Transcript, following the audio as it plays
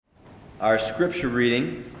Our scripture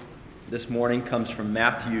reading this morning comes from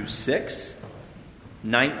Matthew 6,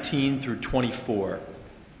 19 through 24.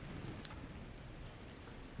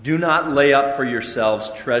 Do not lay up for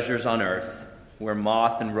yourselves treasures on earth, where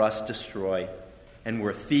moth and rust destroy, and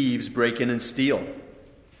where thieves break in and steal.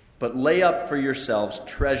 But lay up for yourselves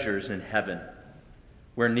treasures in heaven,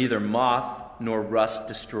 where neither moth nor rust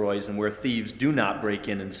destroys, and where thieves do not break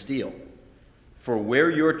in and steal. For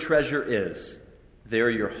where your treasure is, there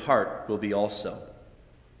your heart will be also.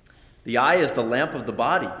 The eye is the lamp of the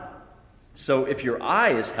body. So if your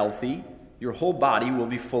eye is healthy, your whole body will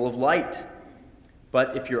be full of light.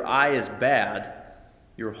 But if your eye is bad,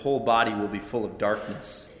 your whole body will be full of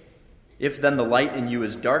darkness. If then the light in you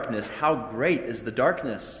is darkness, how great is the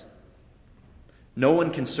darkness? No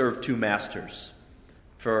one can serve two masters,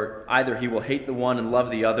 for either he will hate the one and love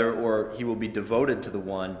the other, or he will be devoted to the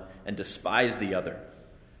one and despise the other.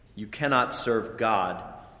 You cannot serve God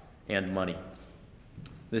and money.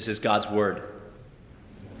 This is God's word.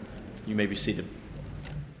 You may be seated.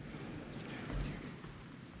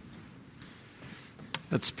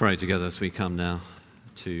 Let's pray together as we come now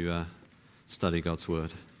to study God's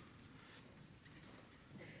word.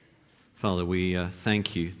 Father, we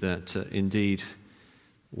thank you that indeed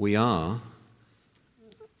we are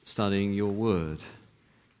studying your word,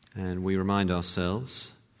 and we remind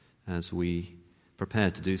ourselves as we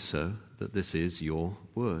prepare to do so that this is your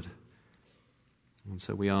word. And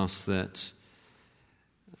so we ask that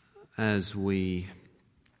as we,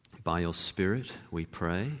 by your Spirit, we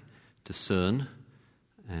pray, discern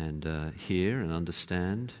and hear and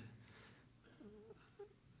understand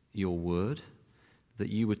your word, that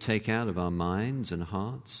you would take out of our minds and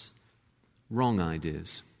hearts wrong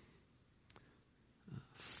ideas,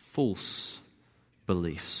 false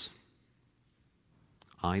beliefs,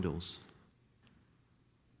 idols,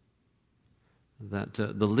 that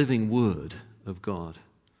the living word of God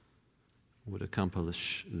would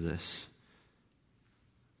accomplish this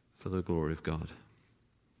for the glory of God.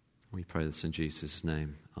 We pray this in Jesus'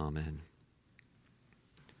 name. Amen.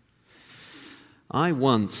 I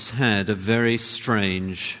once had a very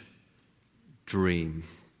strange dream.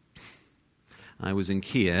 I was in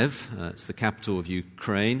Kiev, it's the capital of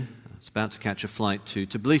Ukraine. I was about to catch a flight to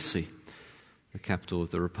Tbilisi, the capital of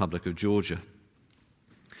the Republic of Georgia.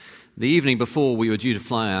 The evening before we were due to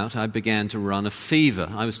fly out, I began to run a fever.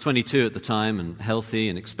 I was 22 at the time and healthy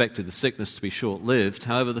and expected the sickness to be short-lived.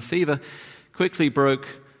 However, the fever quickly broke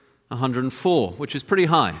 104, which is pretty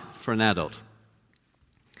high for an adult.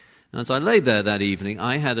 And as I lay there that evening,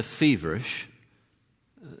 I had a feverish,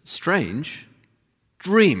 strange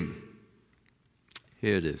dream.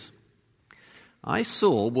 Here it is. I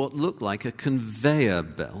saw what looked like a conveyor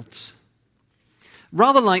belt,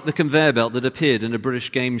 rather like the conveyor belt that appeared in a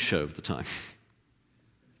British game show of the time.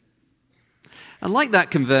 And like that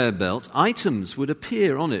conveyor belt, items would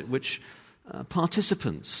appear on it which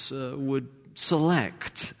participants would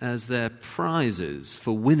select as their prizes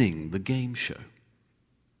for winning the game show.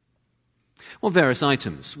 Well, various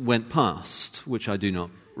items went past, which I do not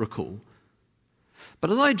recall.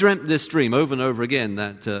 But as I dreamt this dream over and over again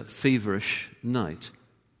that feverish night,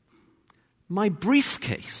 my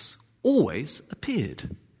briefcase always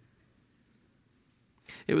appeared.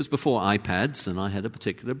 It was before iPads, and I had a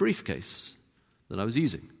particular briefcase that I was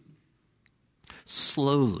using.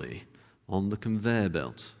 Slowly, on the conveyor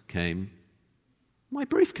belt came my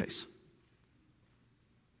briefcase.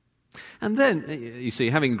 And then, you see,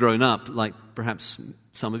 having grown up, like perhaps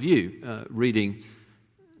some of you, reading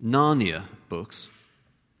Narnia books,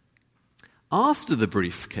 after the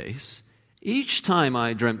briefcase, each time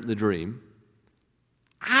I dreamt the dream,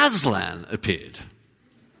 Aslan appeared,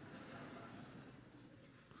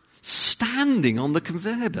 standing on the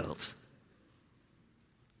conveyor belt,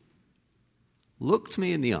 looked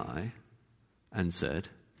me in the eye and said,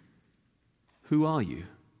 "Who are you,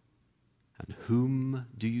 and whom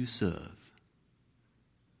do you serve?"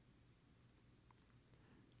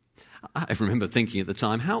 I remember thinking at the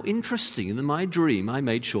time, how interesting in my dream I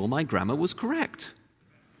made sure my grammar was correct.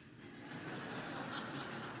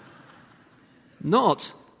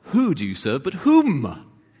 Not who do you serve, but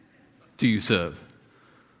whom do you serve?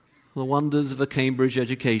 The wonders of a Cambridge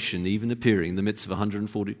education even appearing in the midst of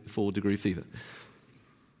 144-degree fever.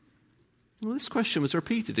 Well, this question was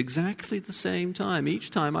repeated exactly at the same time, each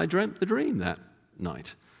time I dreamt the dream that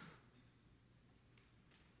night.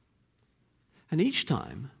 And each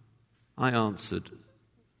time I answered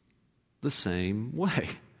the same way.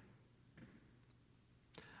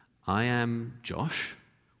 I am Josh,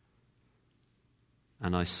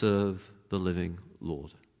 and I serve the living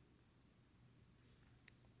Lord.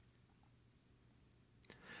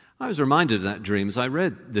 I was reminded of that dream as I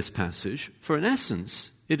read this passage, for in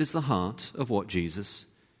essence, it is the heart of what Jesus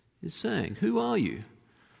is saying. Who are you?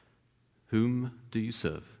 Whom do you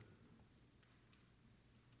serve?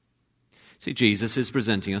 See, Jesus is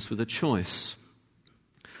presenting us with a choice.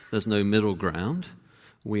 There's no middle ground.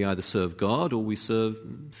 We either serve God or we serve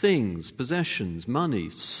things, possessions,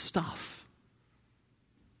 money, stuff.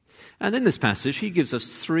 And in this passage, he gives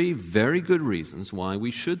us 3 very good reasons why we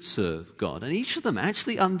should serve God. And each of them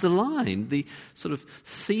actually underline the sort of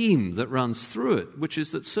theme that runs through it, which is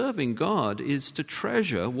that serving God is to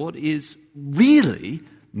treasure what is really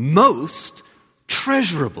most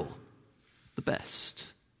treasurable, the best.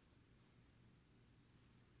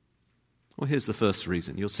 Well, here's the first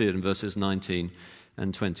reason. You'll see it in verses 19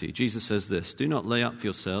 and 20. Jesus says this, "Do not lay up for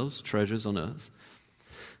yourselves treasures on earth,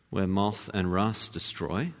 where moth and rust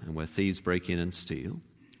destroy, and where thieves break in and steal.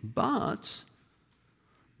 But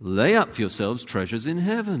lay up for yourselves treasures in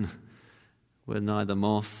heaven, where neither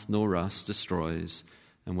moth nor rust destroys,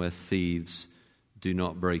 and where thieves do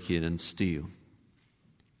not break in and steal."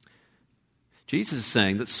 Jesus is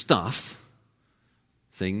saying that stuff,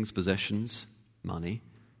 things, possessions, money,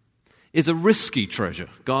 is a risky treasure.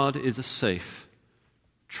 God is a safe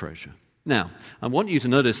treasure. Now, I want you to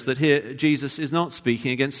notice that here Jesus is not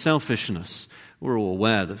speaking against selfishness. We're all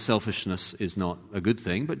aware that selfishness is not a good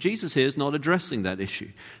thing, but Jesus here is not addressing that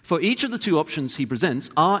issue. For each of the 2 options he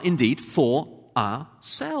presents are indeed for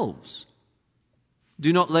ourselves.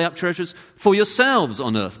 Do not lay up treasures for yourselves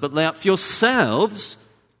on earth, but lay up for yourselves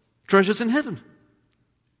treasures in heaven.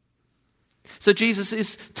 So Jesus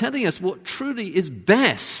is telling us what truly is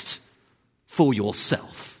best for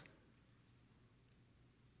yourself.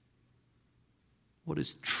 What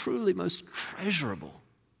is truly most treasurable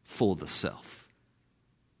for the self.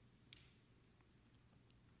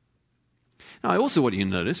 Now, I also want you to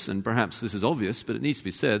notice, and perhaps this is obvious, but it needs to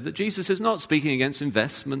be said, that Jesus is not speaking against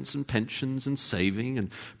investments and pensions and saving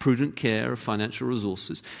and prudent care of financial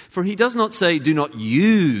resources. For he does not say, do not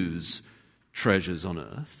use treasures on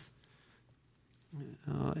earth.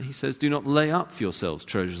 He says, do not lay up for yourselves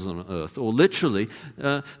treasures on earth. Or literally,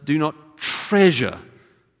 do not treasure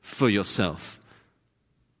for yourself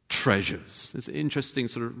treasures. There's an interesting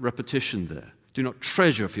sort of repetition there. Do not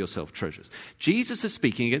treasure for yourself treasures. Jesus is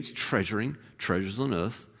speaking against treasuring treasures on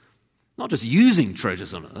earth, not just using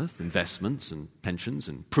treasures on earth, investments and pensions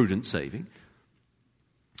and prudent saving.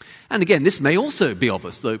 And again, this may also be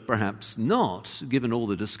obvious, though perhaps not, given all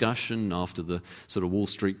the discussion after the sort of Wall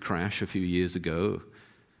Street crash a few years ago.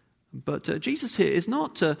 But Jesus here is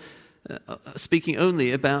not speaking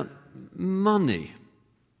only about money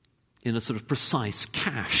in a sort of precise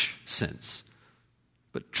cash sense,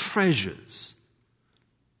 but treasures.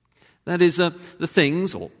 That is, the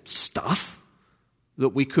things or stuff that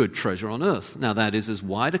we could treasure on earth. Now, that is as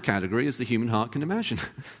wide a category as the human heart can imagine.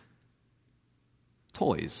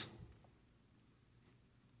 Toys,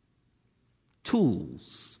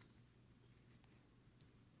 tools,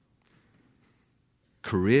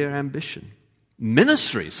 career ambition,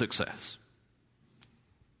 ministry success.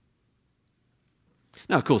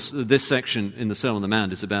 Now, of course, this section in the Sermon on the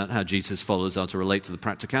Mount is about how Jesus' followers are to relate to the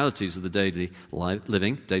practicalities of the daily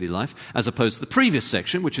life, as opposed to the previous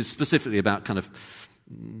section, which is specifically about kind of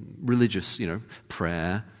religious,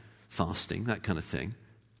 prayer, fasting, that kind of thing.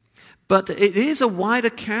 But it is a wider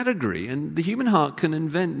category, and the human heart can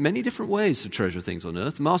invent many different ways to treasure things on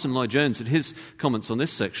earth. Martin Lloyd-Jones, in his comments on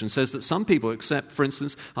this section, says that some people accept, for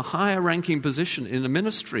instance, a higher-ranking position in a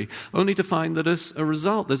ministry, only to find that as a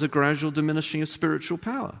result there's a gradual diminishing of spiritual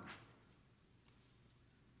power.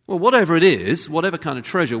 Well, whatever it is, whatever kind of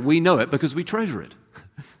treasure, we know it because we treasure it.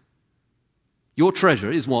 Your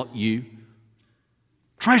treasure is what you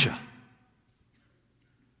treasure.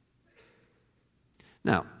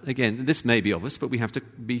 Now, again, this may be obvious, but we have to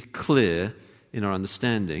be clear in our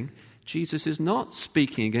understanding. Jesus is not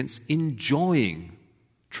speaking against enjoying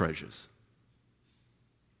treasures,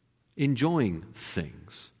 enjoying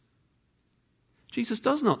things. Jesus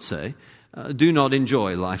does not say, do not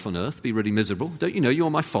enjoy life on earth, be really miserable. Don't you know you're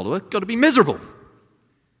my follower? Got to be miserable.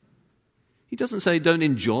 He doesn't say, don't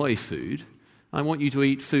enjoy food. I want you to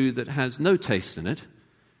eat food that has no taste in it,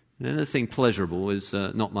 and anything pleasurable is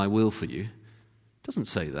not my will for you. Doesn't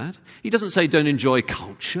say that. He doesn't say don't enjoy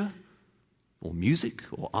culture or music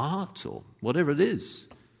or art or whatever it is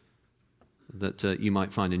that you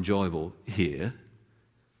might find enjoyable here.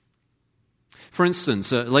 For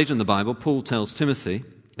instance, later in the Bible, Paul tells Timothy,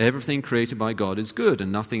 everything created by God is good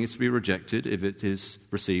and nothing is to be rejected if it is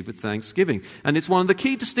received with thanksgiving. And it's one of the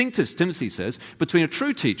key distinctives, Timothy says, between a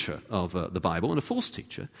true teacher of the Bible and a false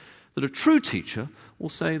teacher. That a true teacher will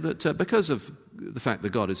say that because of the fact that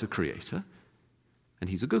God is a creator, and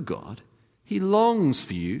he's a good God, he longs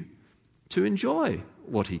for you to enjoy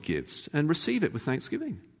what he gives and receive it with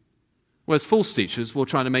thanksgiving. Whereas false teachers will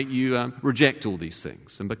try to make you reject all these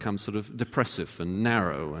things and become sort of depressive and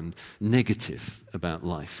narrow and negative about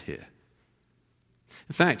life here.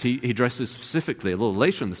 In fact, he addresses specifically a little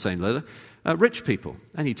later in the same letter rich people,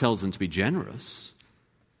 and he tells them to be generous.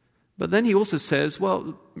 But then he also says,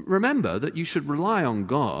 well, remember that you should rely on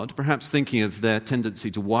God, perhaps thinking of their tendency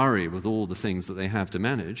to worry with all the things that they have to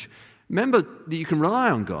manage. Remember that you can rely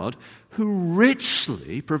on God who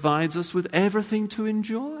richly provides us with everything to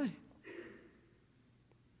enjoy.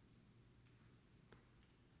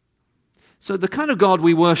 So the kind of God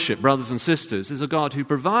we worship, brothers and sisters, is a God who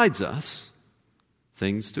provides us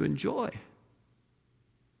things to enjoy.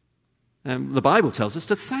 And the Bible tells us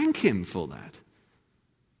to thank him for that.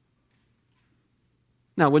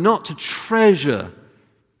 Now, we're not to treasure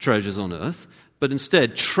treasures on earth, but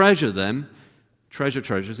instead treasure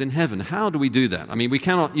treasures in heaven. How do we do that? I mean, you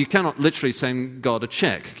cannot literally send God a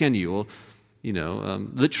check, can you? Or,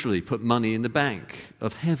 literally put money in the bank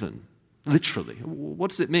of heaven. Literally.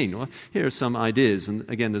 What does it mean? Well, here are some ideas, and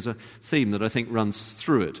again, there's a theme that I think runs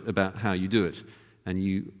through it about how you do it, and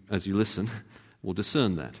you, as you listen, will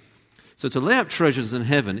discern that. So to lay up treasures in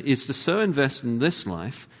heaven is to so invest in this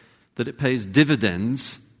life that it pays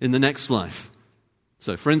dividends in the next life.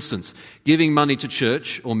 So, for instance, giving money to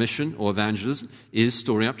church or mission or evangelism is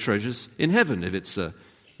storing up treasures in heaven if it's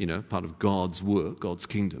part of God's work, God's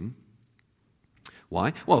kingdom.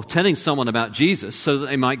 Why? Well, telling someone about Jesus so that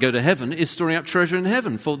they might go to heaven is storing up treasure in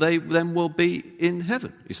heaven, for they then will be in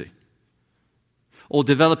heaven, you see. Or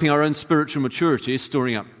developing our own spiritual maturity is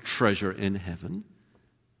storing up treasure in heaven.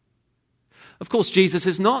 Of course, Jesus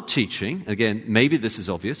is not teaching, again, maybe this is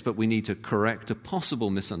obvious, but we need to correct a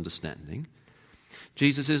possible misunderstanding.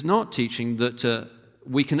 Jesus is not teaching that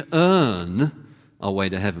we can earn our way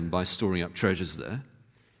to heaven by storing up treasures there.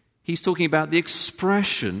 He's talking about the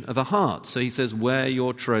expression of a heart. So he says, where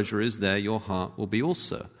your treasure is, there your heart will be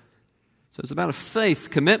also. So it's about a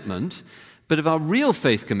faith commitment, but if our real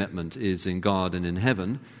faith commitment is in God and in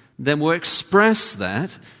heaven, then we'll express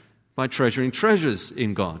that by treasuring treasures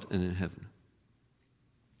in God and in heaven.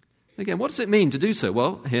 Again, what does it mean to do so?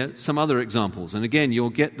 Well, here are some other examples. And again, you'll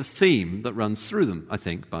get the theme that runs through them, I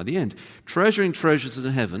think, by the end. Treasuring treasures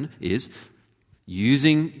in heaven is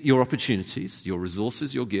using your opportunities, your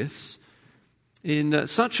resources, your gifts, in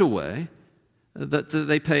such a way that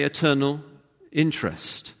they pay eternal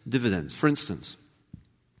interest, dividends. For instance,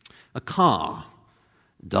 a car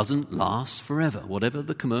doesn't last forever, whatever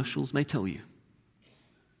the commercials may tell you.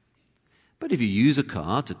 But if you use a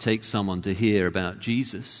car to take someone to hear about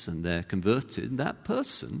Jesus and they're converted, that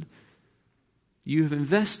person you have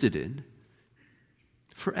invested in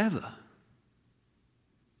forever.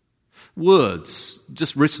 Words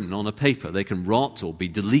just written on a paper, they can rot or be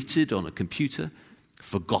deleted on a computer,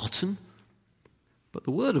 forgotten. But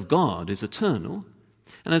the Word of God is eternal.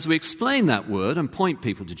 And as we explain that Word and point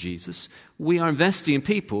people to Jesus, we are investing in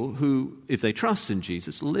people who, if they trust in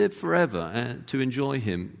Jesus, live forever and to enjoy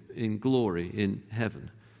Him in glory in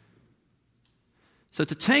heaven. So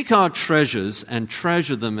to take our treasures and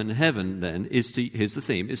treasure them in heaven then here's the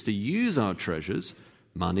theme, is to use our treasures,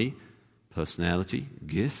 money, personality,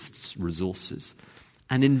 gifts, resources,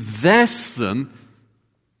 and invest them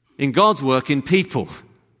in God's work in people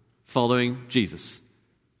following Jesus.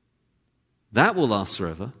 That will last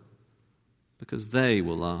forever because they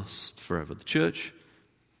will last forever. The church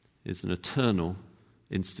is an eternal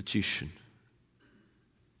institution.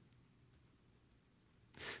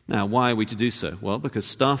 Now, why are we to do so? Well, because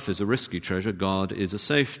stuff is a risky treasure, God is a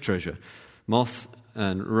safe treasure. Moth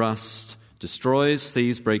and rust destroys,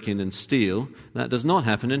 thieves break in and steal. That does not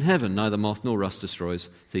happen in heaven. Neither moth nor rust destroys.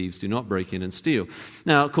 Thieves do not break in and steal.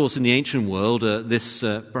 Now, of course, in the ancient world, this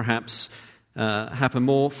perhaps happened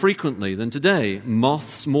more frequently than today.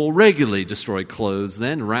 Moths more regularly destroyed clothes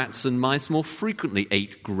then. Rats and mice more frequently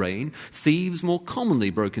ate grain. Thieves more commonly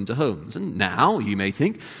broke into homes. And now, you may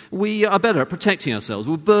think, we are better at protecting ourselves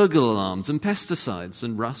with burglar alarms and pesticides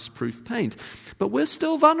and rust-proof paint. But we're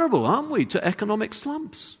still vulnerable, aren't we, to economic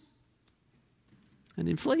slumps and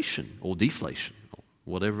inflation or deflation or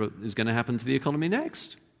whatever is going to happen to the economy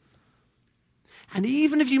next. And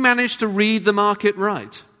even if you manage to read the market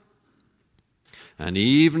right, and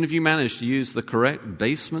even if you manage to use the correct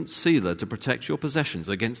basement sealer to protect your possessions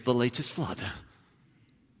against the latest flood,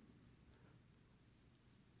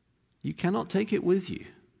 you cannot take it with you.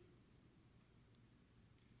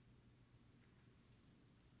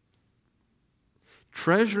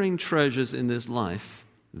 Treasuring treasures in this life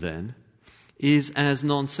then, is as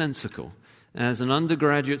nonsensical as an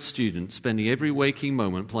undergraduate student spending every waking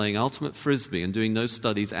moment playing ultimate frisbee and doing no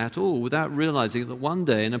studies at all without realizing that one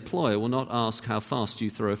day an employer will not ask how fast you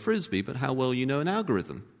throw a frisbee, but how well you know an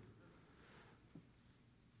algorithm.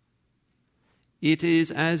 It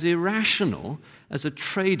is as irrational as a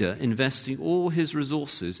trader investing all his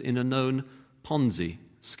resources in a known Ponzi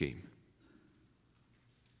scheme.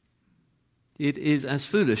 It is as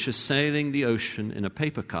foolish as sailing the ocean in a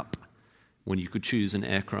paper cup when you could choose an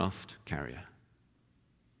aircraft carrier.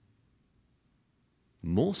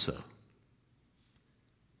 More so.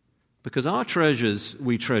 Because our treasures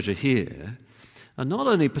we treasure here are not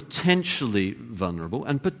only potentially vulnerable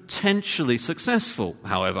and potentially successful,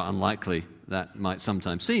 however unlikely that might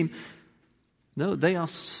sometimes seem, no, they are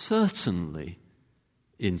certainly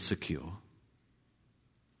insecure.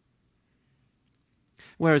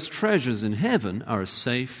 Whereas treasures in heaven are as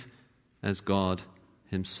safe as God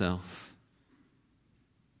himself.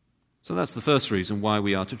 So that's the first reason why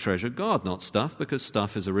we are to treasure God, not stuff, because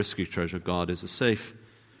stuff is a risky treasure. God is a safe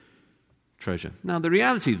treasure. Now, the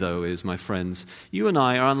reality, though, is, my friends, you and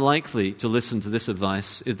I are unlikely to listen to this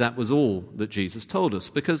advice if that was all that Jesus told us,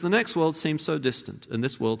 because the next world seems so distant and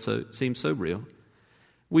this world seems so real.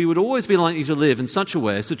 We would always be likely to live in such a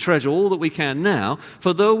way as to treasure all that we can now,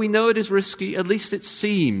 for though we know it is risky, at least it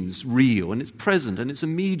seems real and it's present and it's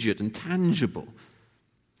immediate and tangible.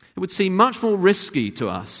 It would seem much more risky to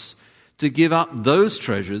us to give up those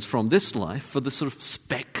treasures from this life for the sort of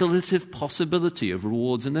speculative possibility of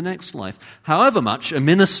rewards in the next life, however much a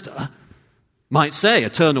minister might say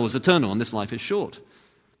eternal is eternal and this life is short.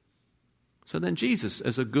 So then Jesus,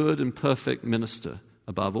 as a good and perfect minister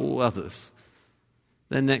above all others,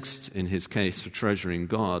 then next in his case for treasuring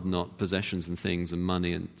God, not possessions and things and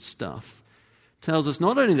money and stuff, tells us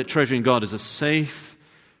not only that treasuring God is a safe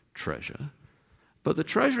treasure, but the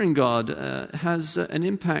treasuring God has an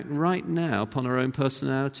impact right now upon our own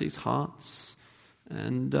personalities, hearts,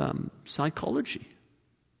 and psychology.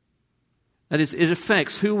 That is, it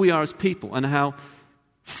affects who we are as people and how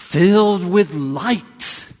filled with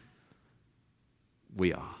light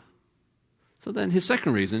we are. So then his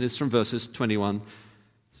second reason is from verses 21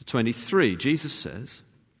 to 23. Jesus says,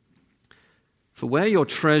 "For where your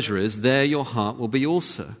treasure is, there your heart will be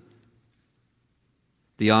also.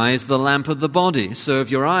 The eye is the lamp of the body, so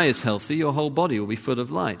if your eye is healthy, your whole body will be full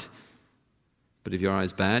of light. But if your eye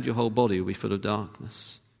is bad, your whole body will be full of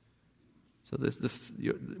darkness." So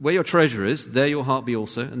where your treasure is, there your heart be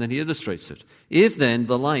also, and then he illustrates it. "If then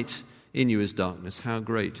the light in you is darkness, how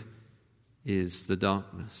great is the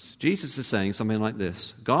darkness?" Jesus is saying something like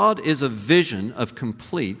this: God is a vision of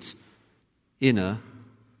complete inner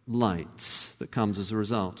light that comes as a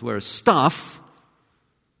result, whereas stuff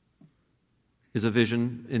is a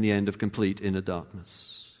vision in the end of complete inner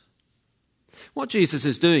darkness. What Jesus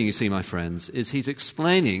is doing, you see, my friends, is he's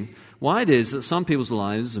explaining why it is that some people's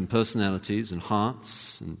lives and personalities and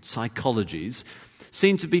hearts and psychologies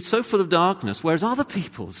seem to be so full of darkness, whereas other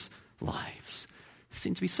people's lives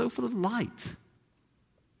seem to be so full of light.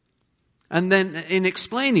 And then in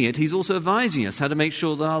explaining it, he's also advising us how to make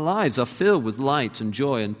sure that our lives are filled with light and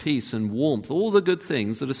joy and peace and warmth, all the good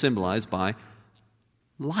things that are symbolized by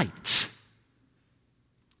light.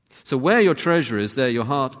 So where your treasure is, there your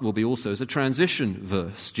heart will be also is a transition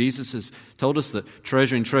verse. Jesus has told us that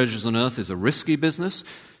treasuring treasures on earth is a risky business.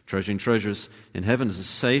 Treasuring treasures in heaven is as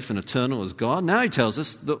safe and eternal as God. Now he tells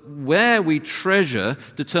us that where we treasure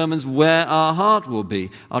determines where our heart will be.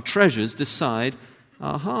 Our treasures decide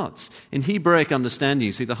our hearts. In Hebraic understanding,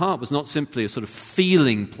 you see, the heart was not simply a sort of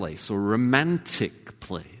feeling place or romantic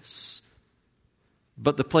place,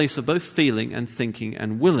 but the place of both feeling and thinking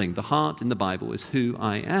and willing. The heart in the Bible is who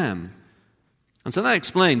I am. And so that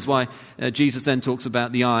explains why Jesus then talks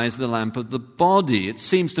about the eye as the lamp of the body. It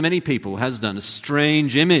seems to many people has done a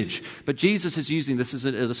strange image, but Jesus is using this as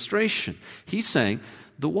an illustration. He's saying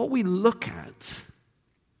that what we look at,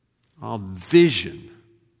 our vision,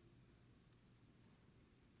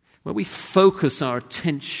 where we focus our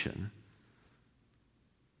attention,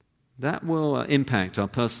 that will impact our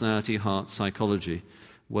personality, heart, psychology,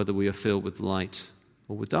 whether we are filled with light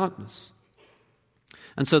or with darkness.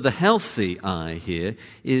 And so the healthy eye here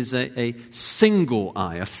is a single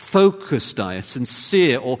eye, a focused eye, a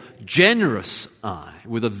sincere or generous eye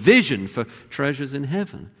with a vision for treasures in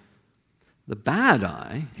heaven. The bad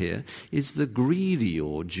eye here is the greedy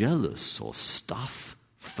or jealous or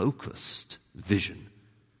stuff-focused vision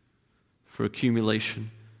for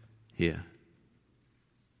accumulation here.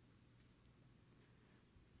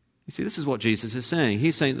 You see, this is what Jesus is saying.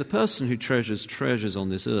 He's saying the person who treasures treasures on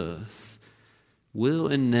this earth will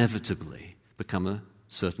inevitably become a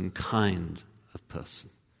certain kind of person.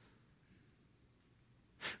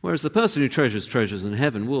 Whereas the person who treasures treasures in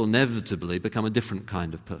heaven will inevitably become a different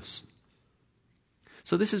kind of person.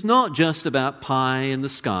 So this is not just about pie in the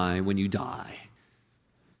sky when you die.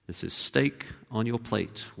 This is steak on your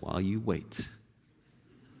plate while you wait.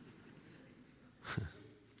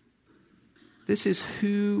 This is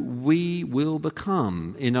who we will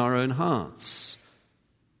become in our own hearts,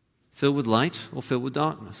 filled with light or filled with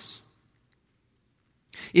darkness.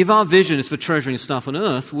 If our vision is for treasuring stuff on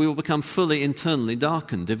earth, we will become fully internally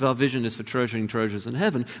darkened. If our vision is for treasuring treasures in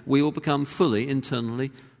heaven, we will become fully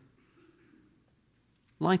internally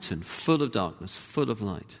lightened, full of darkness, full of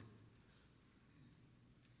light.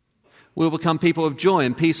 We'll become people of joy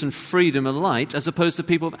and peace and freedom and light, as opposed to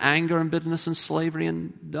people of anger and bitterness and slavery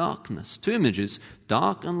and darkness. Two images,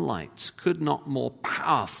 dark and light, could not more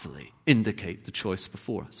powerfully indicate the choice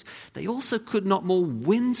before us. They also could not more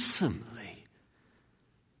winsomely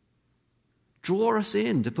draw us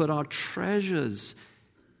in to put our treasures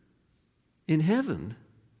in heaven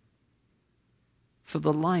for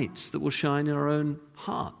the lights that will shine in our own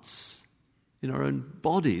hearts, in our own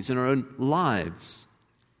bodies, in our own lives.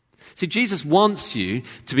 See, Jesus wants you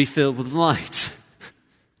to be filled with light.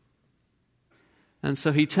 And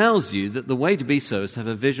so he tells you that the way to be so is to have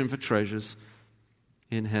a vision for treasures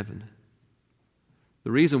in heaven.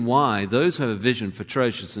 The reason why those who have a vision for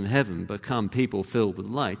treasures in heaven become people filled with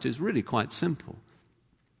light is really quite simple.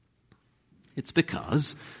 It's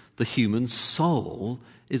because the human soul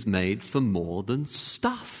is made for more than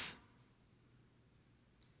stuff.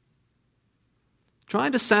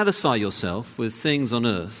 Trying to satisfy yourself with things on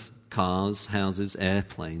earth, cars, houses,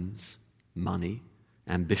 airplanes, money,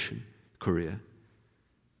 ambition, career,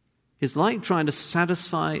 is like trying to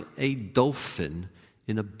satisfy a dolphin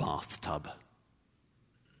in a bathtub.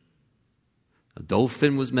 A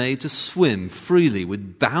dolphin was made to swim freely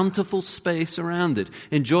with bountiful space around it,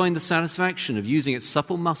 enjoying the satisfaction of using its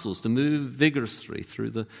supple muscles to move vigorously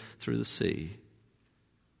through the sea.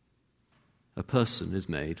 A person is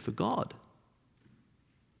made for God.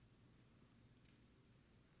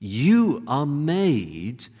 You are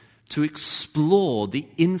made to explore the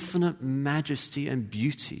infinite majesty and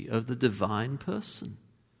beauty of the divine person.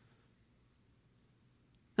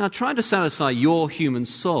 Now, trying to satisfy your human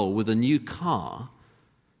soul with a new car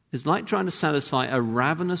is like trying to satisfy a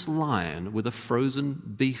ravenous lion with a frozen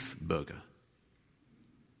beef burger.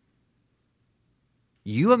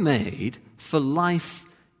 You are made for life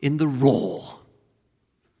in the raw.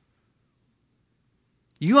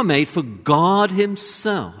 You are made for God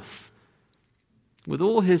himself with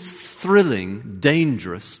all his thrilling,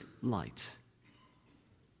 dangerous light.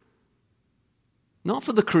 Not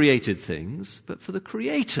for the created things, but for the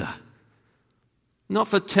Creator. Not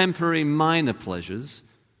for temporary minor pleasures,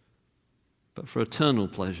 but for eternal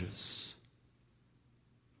pleasures.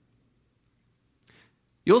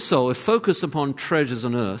 Your soul, if focused upon treasures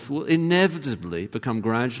on earth, will inevitably become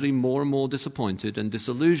gradually more and more disappointed and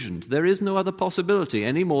disillusioned. There is no other possibility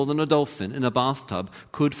any more than a dolphin in a bathtub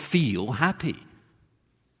could feel happy.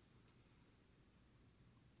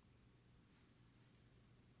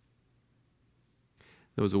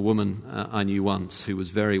 There was a woman I knew once who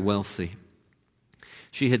was very wealthy.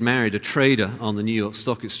 She had married a trader on the New York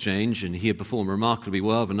Stock Exchange, and he had performed remarkably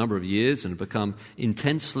well for a number of years and had become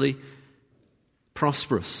intensely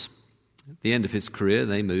prosperous. At the end of his career,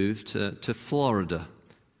 they moved to Florida.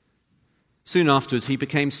 Soon afterwards, he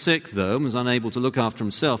became sick, though, and was unable to look after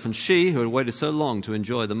himself, and she, who had waited so long to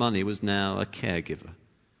enjoy the money, was now a caregiver.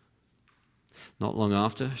 Not long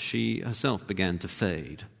after, she herself began to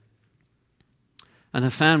fade. And her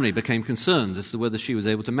family became concerned as to whether she was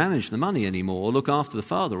able to manage the money anymore, or look after the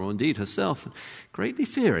father, or indeed herself, greatly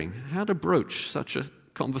fearing how to broach such a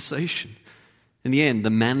conversation. In the end, the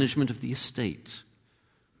management of the estate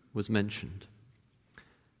was mentioned.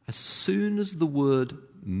 As soon as the word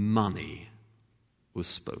money was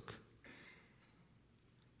spoke,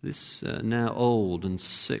 this now old and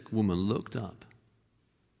sick woman looked up,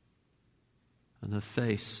 and her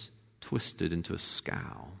face twisted into a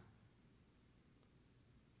scowl.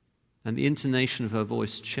 And the intonation of her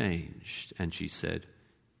voice changed, and she said,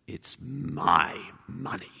 "It's my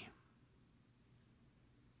money."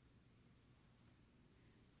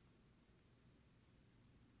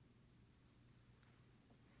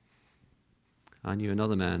 I knew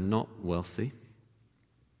another man, not wealthy.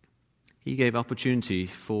 He gave opportunity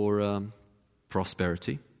for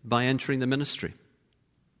prosperity by entering the ministry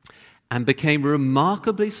and became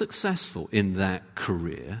remarkably successful in that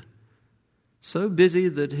career. So busy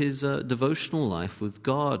that his devotional life with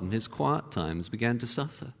God and his quiet times began to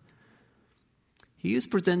suffer. he is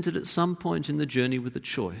presented at some point in the journey with a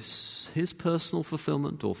choice. His personal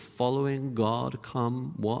fulfillment or following God,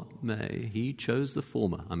 come what may. He chose the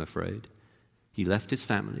former, I'm afraid. He left his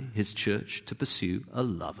family, his church, to pursue a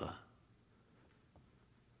lover.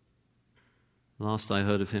 Last I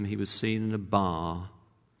heard of him, he was seen in a bar,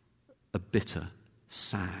 a bitter,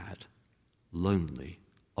 sad, lonely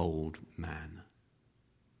old man.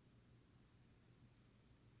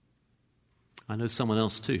 I know someone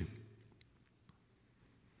else too.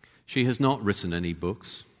 She has not written any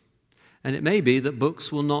books, and it may be that books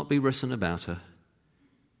will not be written about her.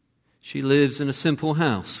 She lives in a simple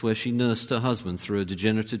house where she nursed her husband through a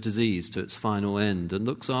degenerative disease to its final end and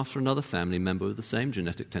looks after another family member with the same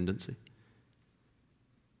genetic tendency.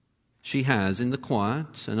 She has, in the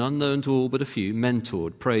quiet and unknown to all but a few,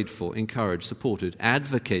 mentored, prayed for, encouraged, supported,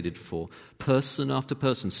 advocated for, person after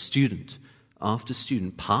person, student after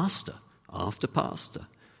student, pastor after pastor.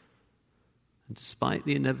 And despite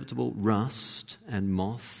the inevitable rust and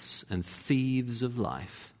moths and thieves of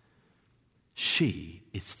life, she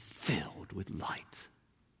is filled with light.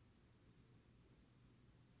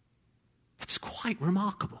 It's quite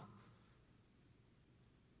remarkable.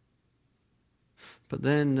 But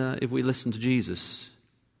then, if we listen to Jesus,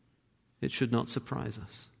 it should not surprise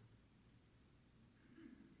us.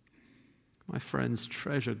 My friends,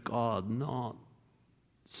 treasure God, not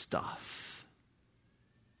stuff.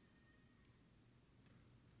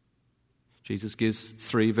 Jesus gives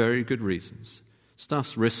 3 very good reasons.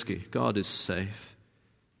 Stuff's risky. God is safe.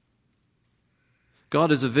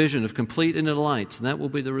 God is a vision of complete inner light, and that will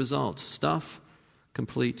be the result. Stuff,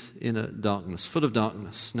 complete inner darkness, full of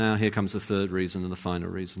darkness. Now here comes the 3rd reason and the final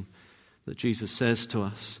reason that Jesus says to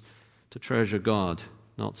us to treasure God,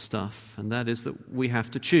 not stuff, and that is that we have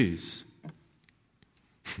to choose.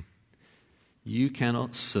 You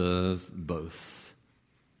cannot serve both.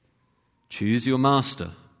 Choose your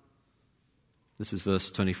master. This is verse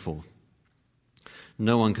 24.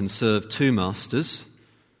 No one can serve 2 masters,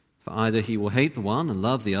 for either he will hate the one and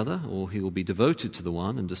love the other, or he will be devoted to the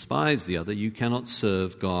one and despise the other. You cannot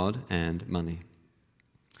serve God and money.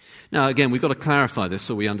 Now, again, we've got to clarify this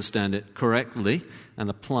so we understand it correctly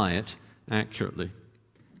and apply it accurately.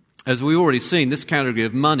 As we've already seen, this category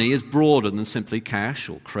of money is broader than simply cash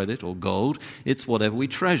or credit or gold. It's whatever we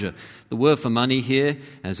treasure. The word for money here,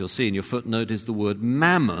 as you'll see in your footnote, is the word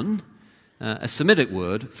mammon, a Semitic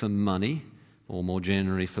word for money, or more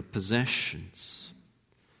generally for possessions.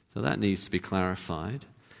 So that needs to be clarified.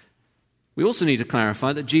 We also need to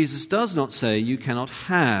clarify that Jesus does not say you cannot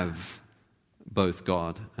have both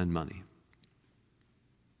God and money.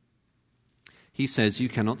 He says you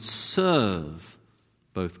cannot serve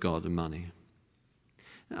both God and money.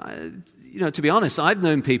 To be honest, I've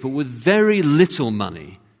known people with very little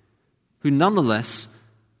money who nonetheless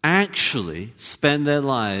actually spend their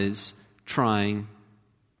lives trying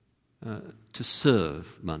to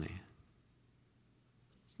serve money.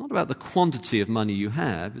 It's not about the quantity of money you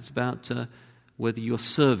have, it's about whether you're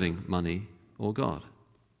serving money or God.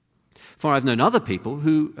 For I've known other people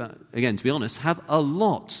who, again, to be honest, have a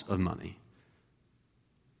lot of money.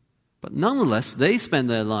 But nonetheless, they spend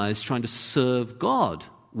their lives trying to serve God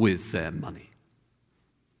with their money.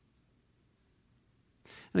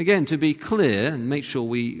 And again, to be clear and make sure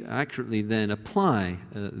we accurately then apply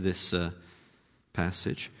this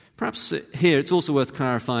passage, perhaps here it's also worth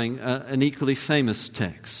clarifying an equally famous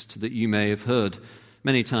text that you may have heard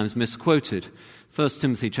many times misquoted. 1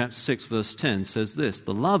 Timothy chapter 6 verse 10 says this: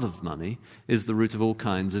 "The love of money is the root of all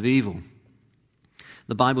kinds of evil."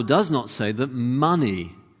 The Bible does not say that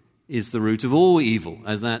money is the root of all evil,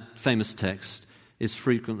 as that famous text is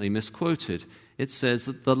frequently misquoted. It says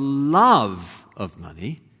that the love of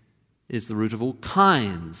money is the root of all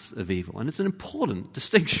kinds of evil. And it's an important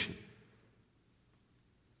distinction.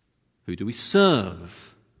 Who do we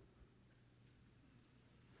serve?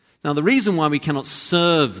 Now, the reason why we cannot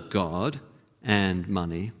serve God and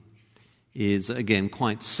money is, again,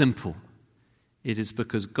 quite simple. It is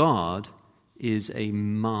because God is a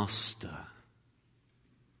master.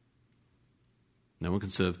 No one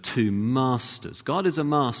can serve 2 masters. God is a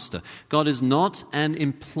master. God is not an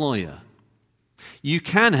employer. You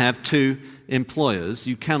can have 2 employers.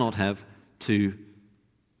 You cannot have 2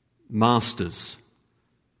 masters.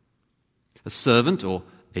 A servant or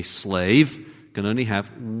a slave can only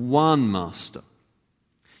have one master.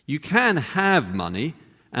 You can have money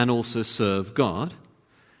and also serve God,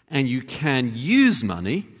 and you can use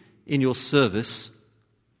money in your service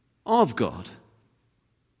of God.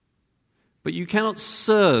 But you cannot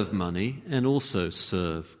serve money and also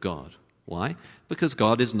serve God. Why? Because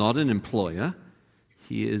God is not an employer.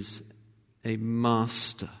 He is a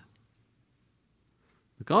master.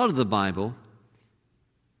 The God of the Bible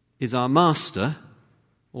is our master,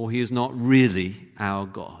 or he is not really our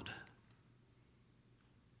God.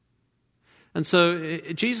 And so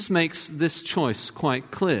Jesus makes this choice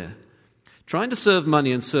quite clear. Trying to serve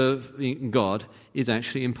money and serve God is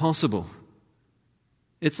actually impossible.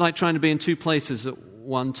 It's like trying to be in two places at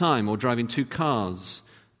one time or driving two cars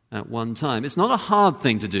at one time. It's not a hard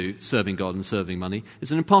thing to do, serving God and serving money.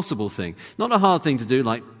 It's an impossible thing. Not a hard thing to do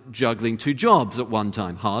like juggling two jobs at one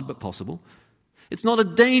time. Hard, but possible. It's not a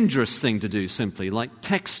dangerous thing to do simply, like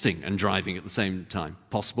texting and driving at the same time.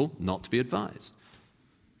 Possible, not to be advised.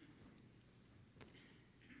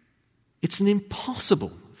 It's an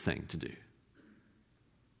impossible thing to do,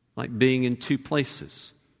 like being in two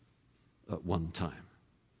places at one time.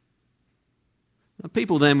 Now,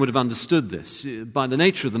 people then would have understood this. By the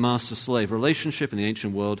nature of the master-slave relationship in the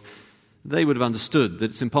ancient world, they would have understood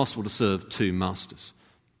that it's impossible to serve two masters.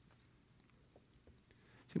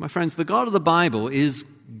 See, my friends, the God of the Bible is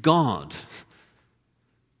God.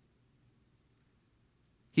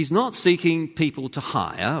 He's not seeking people to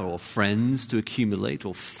hire, or friends to accumulate,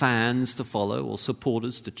 or fans to follow, or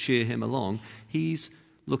supporters to cheer him along. He's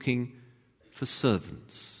looking for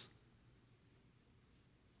servants.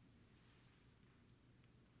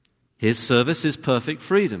 His service is perfect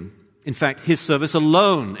freedom. In fact, his service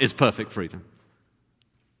alone is perfect freedom.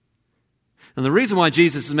 And the reason why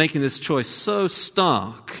Jesus is making this choice so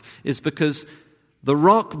stark is because the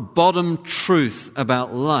rock-bottom truth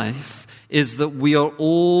about life is that we are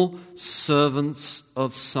all servants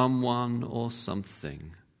of someone or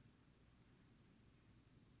something.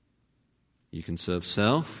 You can serve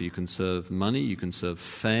self, you can serve money, you can serve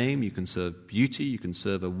fame, you can serve beauty, you can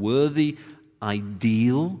serve a worthy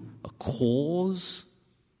ideal, a cause.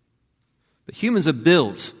 But humans are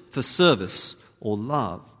built for service or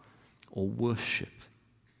love or worship.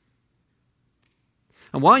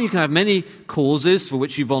 And while you can have many causes for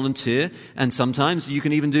which you volunteer, and sometimes you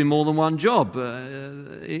can even do more than one job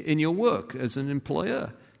in your work as an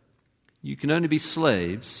employer, you can only be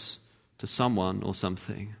slaves to someone or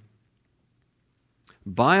something.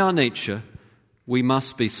 By our nature, we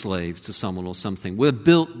must be slaves to someone or something. We're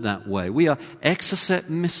built that way. We are Exocet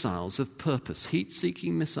missiles of purpose,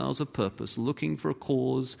 heat-seeking missiles of purpose, looking for a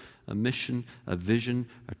cause, a mission, a vision,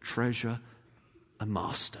 a treasure, a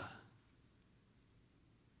master.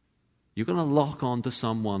 You're going to lock on to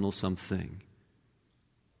someone or something.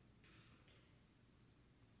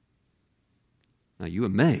 Now, you were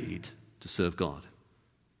made to serve God.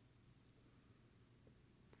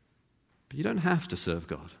 But you don't have to serve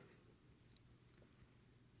God.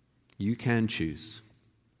 You can choose.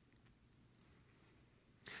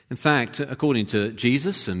 In fact, according to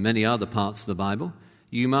Jesus and many other parts of the Bible,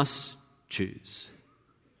 you must choose.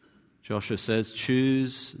 Joshua says,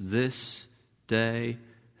 choose this day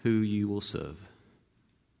who you will serve.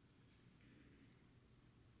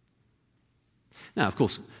 Now, of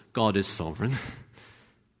course, God is sovereign,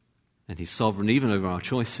 and he's sovereign even over our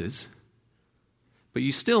choices. But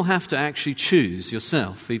you still have to actually choose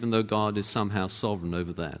yourself, even though God is somehow sovereign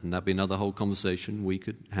over that. And that'd be another whole conversation we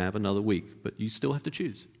could have another week. But you still have to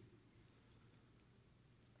choose.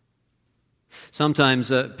 Sometimes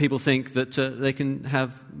people think that they can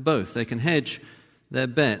have both. They can hedge their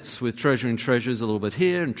bets with treasuring treasures a little bit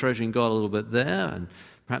here and treasuring God a little bit there, and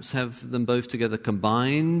perhaps have them both together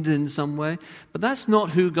combined in some way. But that's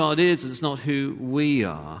not who God is. It's not who we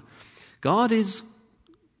are. God is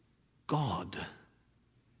God.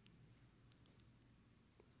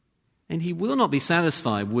 And he will not be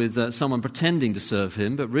satisfied with someone pretending to serve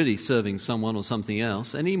him, but really serving someone or something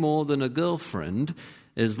else, any more than a girlfriend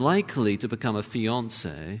is likely to become a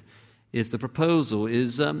fiancé if the proposal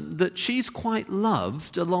is that she's quite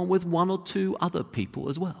loved along with one or two other people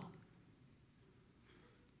as well.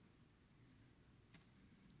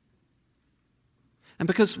 And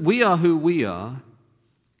because we are who we are,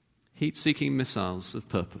 heat-seeking missiles of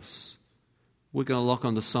purpose, we're going to lock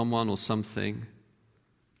onto someone or something,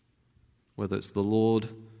 whether it's the Lord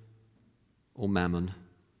or mammon,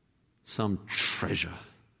 some treasure.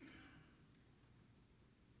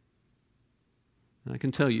 And I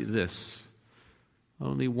can tell you this,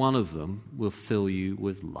 only one of them will fill you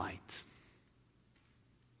with light.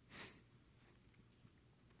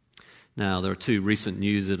 Now, there are two recent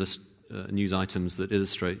news items that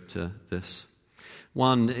illustrate this.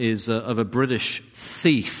 One is of a British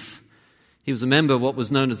thief. He was a member of what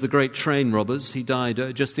was known as the Great Train Robbers. He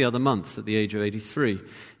died just the other month at the age of 83.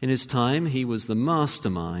 In his time, he was the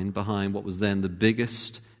mastermind behind what was then the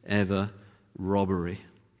biggest ever robbery.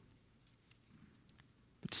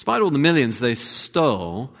 But despite all the millions they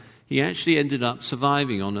stole, he actually ended up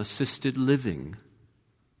surviving on assisted living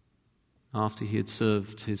after he had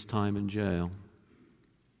served his time in jail.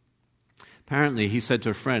 Apparently, he said to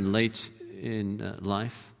a friend late in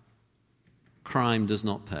life, "Crime does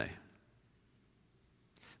not pay."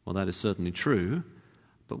 Well, that is certainly true,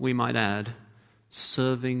 but we might add,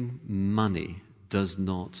 serving money does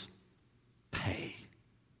not pay.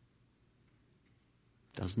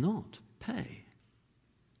 Does not pay.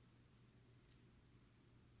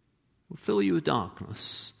 Will fill you with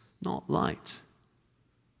darkness, not light.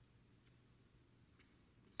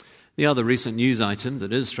 The other recent news item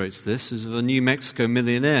that illustrates this is of a New Mexico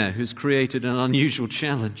millionaire who's created an unusual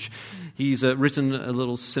challenge. He's written a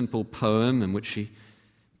little simple poem in which he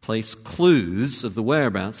placed clues of the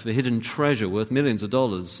whereabouts of a hidden treasure worth millions of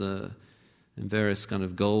dollars in various kind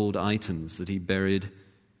of gold items that he buried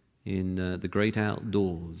in the great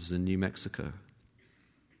outdoors in New Mexico.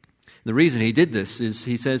 The reason he did this is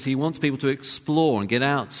he says he wants people to explore and get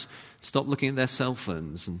out, stop looking at their cell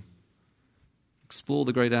phones and explore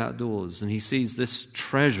the great outdoors. And he sees this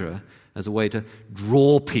treasure as a way to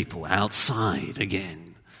draw people outside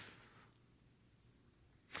again.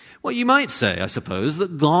 Well, you might say, I suppose,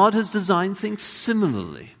 that God has designed things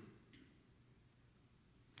similarly.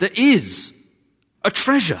 There is a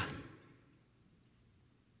treasure.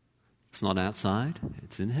 It's not outside,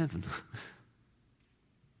 it's in heaven.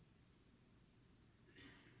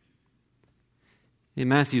 In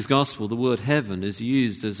Matthew's Gospel, the word heaven is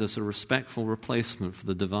used as a sort of respectful replacement for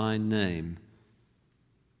the divine name.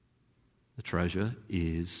 The treasure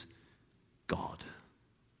is God.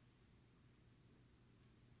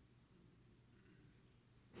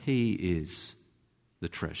 He is the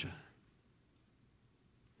treasure.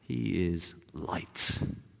 He is light.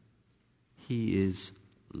 He is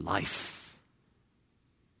life.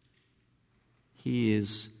 He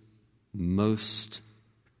is most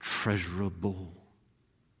treasurable.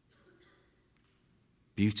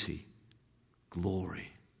 Beauty, glory.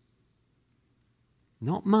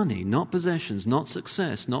 Not money, not possessions, not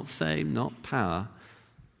success, not fame, not power,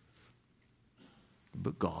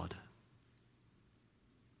 but God.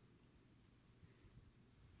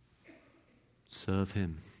 Serve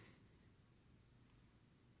Him.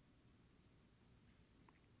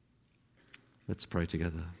 Let's pray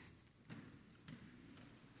together.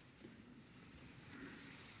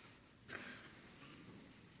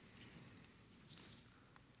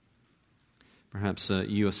 Perhaps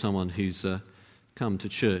you are someone who's come to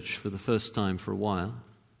church for the first time for a while,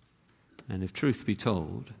 and if truth be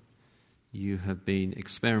told, you have been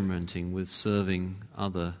experimenting with serving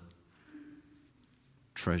other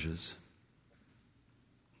treasures.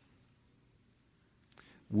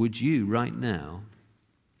 Would you right now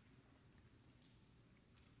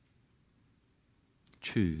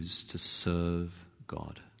choose to serve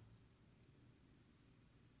God?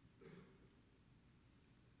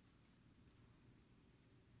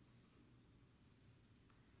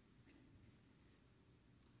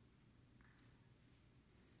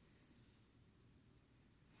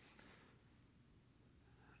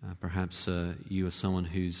 Perhaps you are someone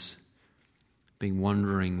who's been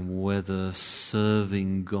wondering whether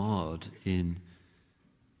serving God in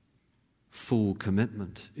full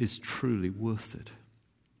commitment is truly worth it.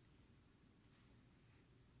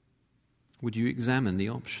 Would you examine the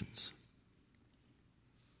options?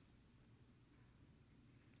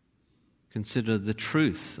 Consider the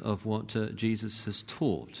truth of what Jesus has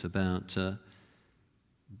taught about the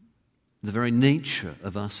very nature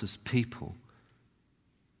of us as people,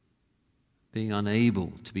 being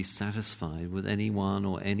unable to be satisfied with anyone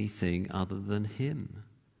or anything other than Him.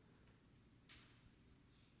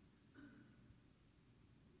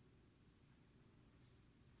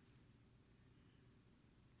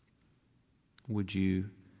 Would you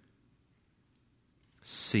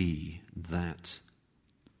see that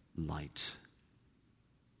light?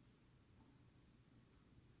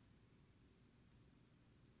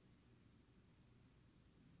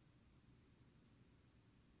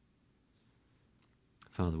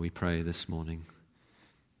 Father, we pray this morning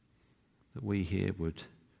that we here would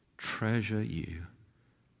treasure You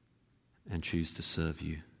and choose to serve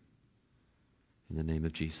You. In the name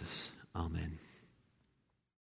of Jesus, amen.